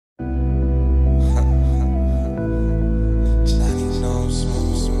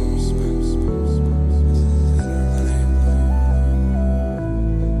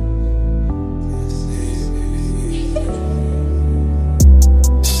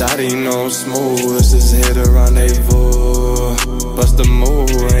Shawty know I'm smooth, this is here to rendezvous. Bust a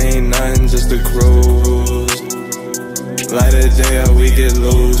move, ain't nothing, just a cruise. Light a J up, we get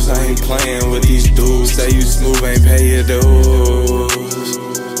loose. I ain't playing with these dudes. Say you smooth, ain't pay your dues.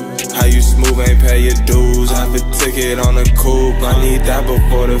 How you smooth, ain't pay your dues. Have a ticket on the coupe, I need that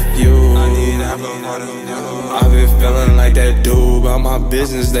before the fuel. I've been feeling like that dude. About my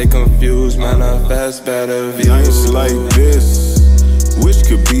business, they confused. Manifest better views. Nights like this, wish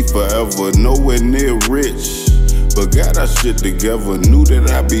could be forever. Nowhere near rich, but got our shit together. Knew that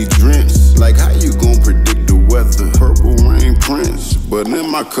I'd be drenched. Like how you gon' predict the weather? Purple rain prince, but in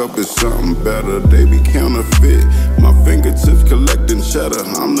my cup is something better. They be counterfeit, my fingertips collecting cheddar.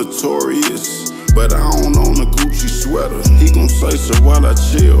 I'm notorious, but I don't own a Gucci sweater. He gon' slice her while I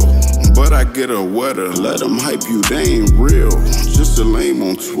chill, but I get her wetter. Let him hype you, they ain't real. Just a lame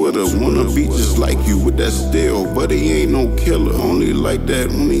on Twitter. Wanna be just like you with that steel, but he ain't no killer. Only like that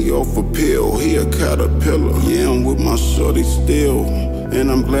when he off a pill. He a caterpillar. Yeah, I'm with my shorty still, and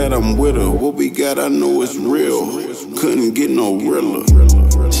I'm glad I'm with her. What we got, I know it's real. Couldn't get no realer.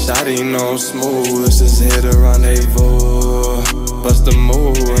 Shawty know I'm smooth, this is here to rendezvous. Bust a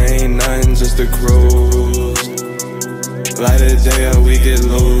move, ain't nothing, just a cruise. Light a J up, we get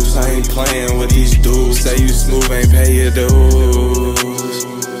loose. I ain't playing with these dudes. Say you smooth, ain't pay your dues.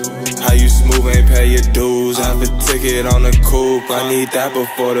 How you smooth, ain't pay your dues. Have a ticket on the coupe, I need that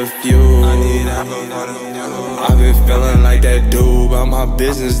before the fuel. I've been feeling like that dude. About my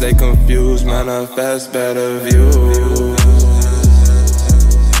business, they confused. Manifest better views.